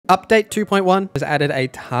Update 2.1 has added a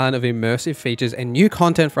ton of immersive features and new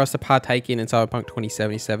content for us to partake in Cyberpunk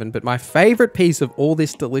 2077, but my favorite piece of all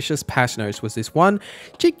this delicious patch notes was this one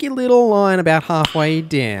cheeky little line about halfway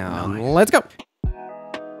down. Let's go.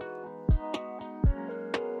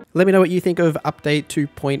 Let me know what you think of update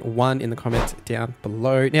 2.1 in the comments down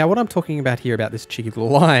below. Now, what I'm talking about here about this cheeky little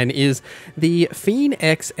line is the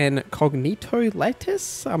Phoenix and Cognito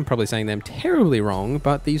lattice. I'm probably saying them terribly wrong,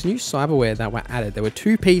 but these new cyberware that were added, there were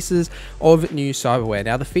two pieces of new cyberware.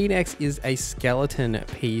 Now, the Phoenix is a skeleton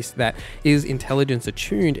piece that is intelligence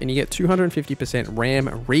attuned, and you get 250%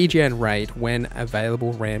 RAM regen rate when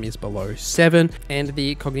available RAM is below 7. And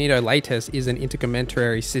the Cognito lattice is an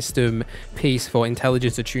intercomplementary system piece for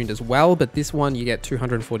intelligence attuned as well, but this one you get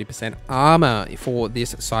 240% armor for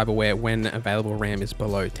this cyberware when available RAM is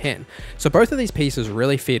below 10. So both of these pieces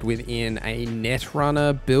really fit within a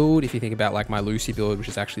Netrunner build. If you think about like my Lucy build, which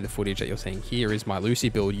is actually the footage that you're seeing here, is my Lucy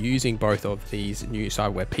build using both of these new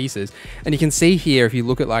cyberware pieces. And you can see here, if you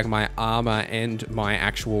look at like my armor and my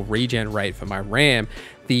actual regen rate for my RAM,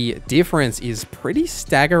 the difference is pretty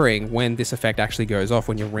staggering when this effect actually goes off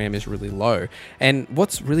when your RAM is really low. And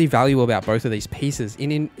what's really valuable about both of these pieces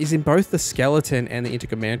is in both the skeleton and the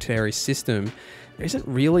intercomplementary system, there isn't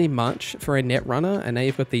really much for a Netrunner, and now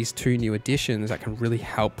you've got these two new additions that can really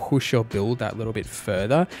help push your build that little bit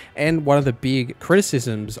further. And one of the big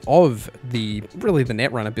criticisms of the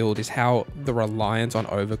Netrunner build is how the reliance on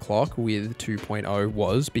overclock with 2.0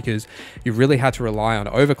 was, because you really had to rely on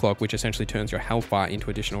overclock, which essentially turns your health bar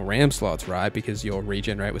into additional RAM slots, right? Because your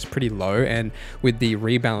regen rate was pretty low, and with the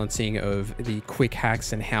rebalancing of the quick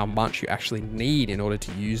hacks and how much you actually need in order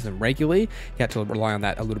to use them regularly, you had to rely on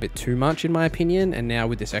that a little bit too much, in my opinion. And now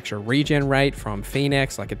with this extra regen rate from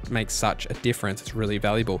Phoenix, like, it makes such a difference. It's really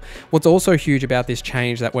valuable. What's also huge about this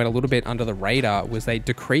change that went a little bit under the radar was they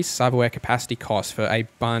decreased cyberware capacity costs for a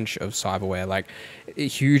bunch of cyberware, like a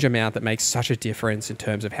huge amount that makes such a difference in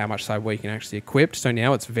terms of how much cyberware you can actually equip. So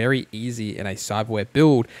now it's very easy in a cyberware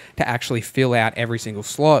build to actually fill out every single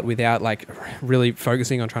slot without like really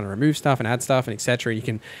focusing on trying to remove stuff and add stuff and etc. You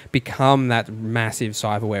can become that massive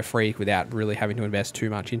cyberware freak without really having to invest too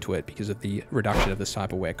much into it because of the reduction of the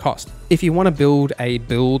cyberware cost. If you want to build a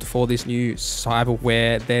build for this new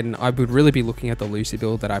cyberware, then I would really be looking at the Lucy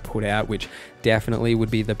build that I put out, which definitely would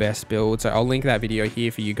be the best build. So I'll link that video here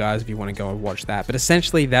for you guys if you want to go and watch that. But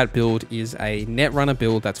essentially that build is a Netrunner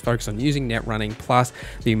build that's focused on using net running plus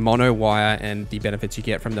the mono wire and the benefits you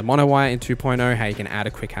get from the mono wire in 2.0, how you can add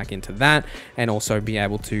a quick hack into that and also be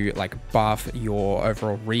able to like buff your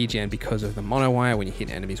overall regen because of the mono wire when you hit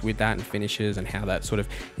enemies with that and finishes, and how that sort of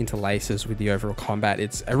interlaces with the overall combat.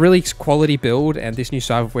 It's a really quality build, and this new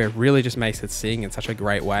cyberware really just makes it sing in such a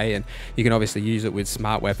great way. And you can obviously use it with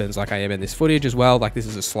smart weapons like I am in this footage as well. Like, this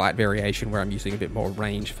is a slight variation where I'm using a bit more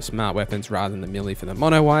range for smart weapons rather than the melee for the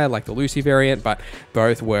mono wire like the Lucy variant, but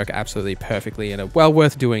both work absolutely perfectly and are well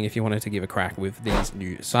worth doing if you wanted to give a crack with these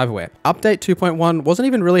new cyberware. Update 2.1 wasn't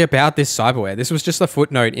even really about this cyberware. This was just a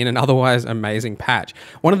footnote in an otherwise amazing patch.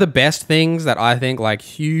 One of the best things that I think, like,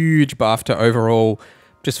 huge buff to overall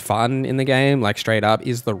just fun in the game, like straight up,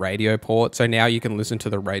 is the radio port. So now you can listen to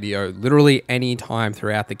the radio literally any time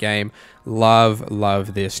throughout the game.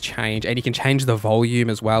 Love this change. And you can change the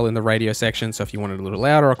volume as well in the radio section, so if you want it a little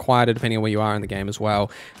louder or quieter depending on where you are in the game as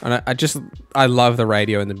well. And I love the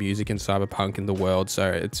radio and the music in Cyberpunk in the world,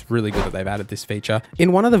 so it's really good that they've added this feature.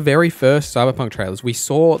 In one of the very first Cyberpunk trailers, we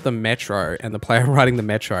saw the metro and the player riding the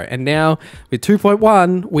metro, and now with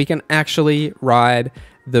 2.1 we can actually ride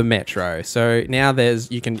the metro. So now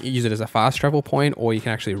you can use it as a fast travel point, or you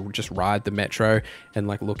can actually just ride the metro and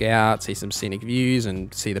like look out, see some scenic views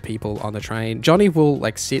and see the people on the train. Johnny will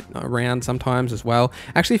like sit around sometimes as well.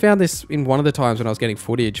 I actually found this in one of the times when I was getting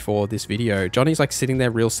footage for this video. Johnny's like sitting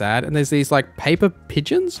there real sad, and there's these like paper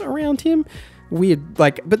pigeons around him. Weird,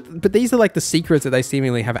 like, but these are like the secrets that they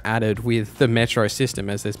seemingly have added with the metro system,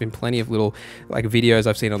 as there's been plenty of little like videos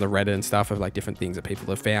I've seen on the Reddit and stuff of like different things that people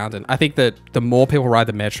have found. And I think that the more people ride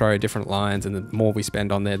the metro, different lines, and the more we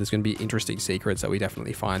spend on there's going to be interesting secrets that we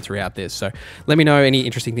definitely find throughout this. So let me know any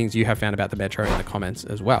interesting things you have found about the metro in the comments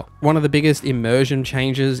as well. One of the biggest immersion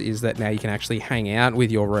changes is that now you can actually hang out with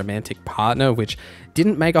your romantic partner, which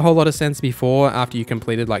didn't make a whole lot of sense before. After you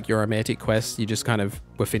completed like your romantic quests, you just kind of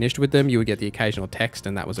were finished with them. You would get the occasional text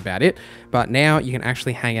and that was about it. But now you can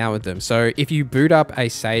actually hang out with them. So if you boot up a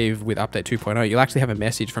save with update 2.0, you'll actually have a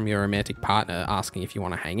message from your romantic partner asking if you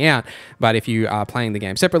want to hang out. But if you are playing the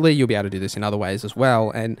game separately, you'll be able to do this in other ways as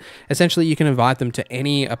well. And essentially you can invite them to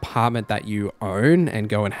any apartment that you own and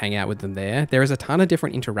go and hang out with them there. There is a ton of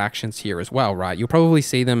different interactions here as well, right? You'll probably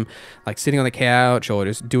see them like sitting on the couch or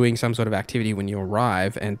just doing some sort of activity when you arrive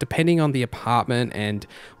drive, and depending on the apartment and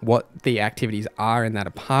what the activities are in that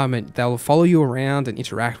apartment, they'll follow you around and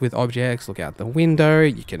interact with objects, look out the window.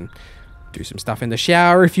 You can do some stuff in the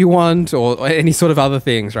shower if you want, or any sort of other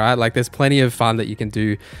things, right? Like there's plenty of fun that you can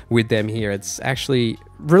do with them here. It's actually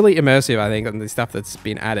really immersive, I think, on the stuff that's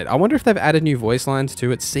been added. I wonder if they've added new voice lines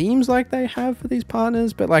too. It seems like they have for these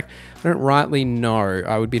partners, but like I don't rightly know.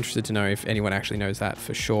 I would be interested to know if anyone actually knows that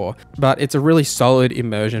for sure. But it's a really solid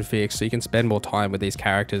immersion fix, so you can spend more time with these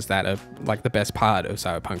characters that are like the best part of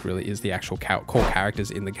Cyberpunk really is the actual core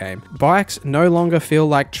characters in the game. Bikes no longer feel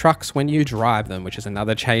like trucks when you drive them, which is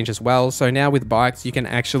another change as well. So now with bikes, you can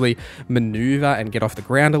actually maneuver and get off the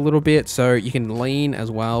ground a little bit. So you can lean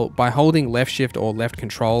as well by holding left shift or left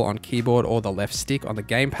control on keyboard or the left stick on the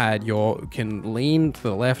gamepad. You can lean to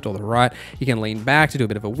the left or the right. You can lean back to do a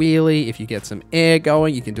bit of a wheelie. If you get some air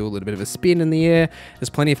going, you can do a little bit of a spin in the air.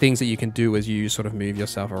 There's plenty of things that you can do as you sort of move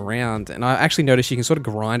yourself around. And I actually noticed you can sort of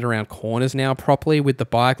grind around corners now properly with the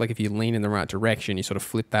bike. Like if you lean in the right direction, you sort of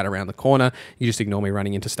flip that around the corner. You just ignore me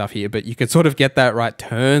running into stuff here, but you can sort of get that right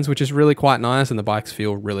turns, which is really quite nice, and the bikes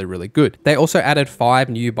feel really, really good. They also added 5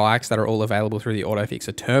 new bikes that are all available through the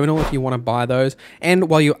AutoFixer terminal if you want to buy those. And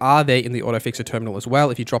while you are there in the AutoFixer terminal as well,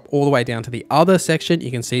 if you drop all the way down to the other section,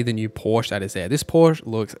 you can see the new Porsche that is there. This Porsche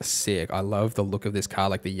looks sick. I love the look of this car,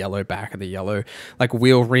 like the yellow back and the yellow like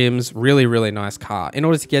wheel rims. Really, really nice car. In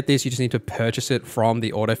order to get this, you just need to purchase it from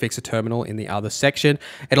the AutoFixer terminal in the other section.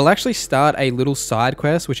 It'll actually start a little side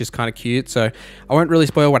quest, which is kind of cute. So I won't really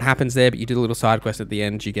spoil what happens there, but you do a little side quest at the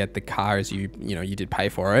end. You get the car as you did pay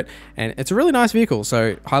for it. And it's a really nice vehicle.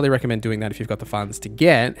 So highly recommend doing that if you've got the funds to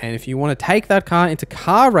get. And if you want to take that car into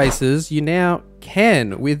car races, you now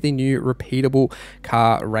can with the new repeatable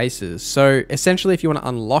car races. So essentially, if you want to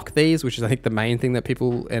unlock these, which is I think the main thing that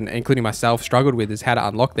people, and including myself, struggled with, is how to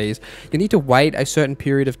unlock these. You need to wait a certain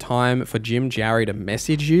period of time for Jim Jarry to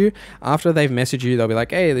message you. After they've messaged you, they'll be like,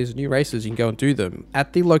 hey, there's new races, you can go and do them.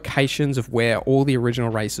 At the locations of where all the original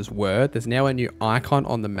races were, there's now a new icon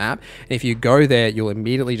on the map, and if you go there, you'll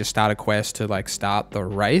immediately just start a quest to like start the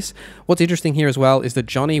race. What's interesting here as well is that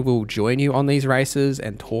Johnny will join you on these races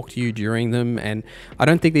and talk to you during them. And I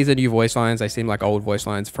don't think these are new voice lines. They seem like old voice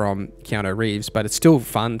lines from Keanu Reeves, but it's still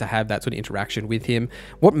fun to have that sort of interaction with him.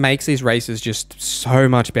 What makes these races just so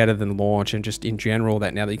much better than launch, and just in general,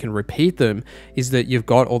 that now that you can repeat them, is that you've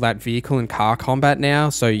got all that vehicle and car combat now.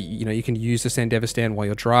 So, you can use the Sandevistan while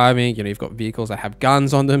you're driving. You've got vehicles that have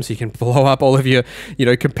guns on them, so you can blow up all of your,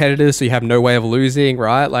 competitors, so you have no way of losing,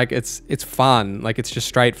 right? Like it's fun. Like it's just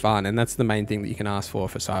straight fun. And that's the main thing that you can ask for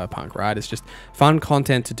Cyberpunk, right? It's just fun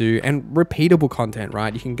content to do and repeatable content,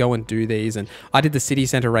 right? You can go and do these. And I did the city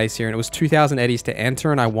center race here, and it was 2,000 eddies to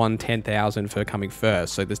enter, and I won 10,000 for coming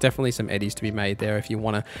first. So there's definitely some eddies to be made there if you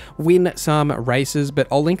want to win some races. But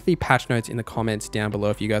I'll link the patch notes in the comments down below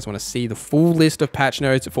if you guys want to see the full list of patch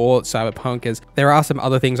notes for Cyberpunk, as there are some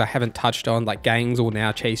other things I haven't touched on, like gangs will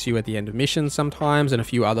now chase you at the end of missions sometimes, and a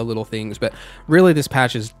few other little things. But really, this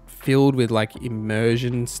patch is filled with like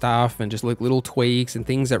immersion stuff and just like little tweaks and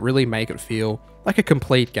things that really make it feel like a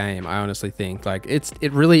complete game. I honestly think like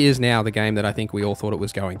it really is now the game that I think we all thought it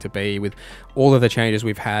was going to be, with all of the changes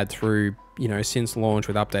we've had through since launch,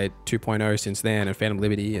 with update 2.0 since then, and Phantom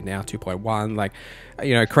Liberty, and now 2.1. Like,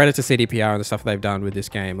 credit to CDPR and the stuff they've done with this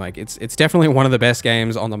game. Like it's definitely one of the best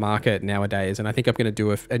games on the market nowadays, and I think I'm going to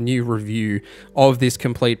do a new review of this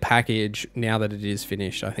complete package now that it is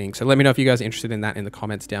finished, I think. So let me know if you guys are interested in that in the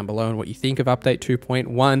comments down below, and what you think of update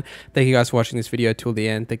 2.1. Thank you guys for watching this video till the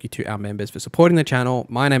end. Thank you to our members for supporting the channel.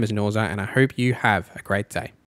 My name is NorZZa, and I hope you have a great day.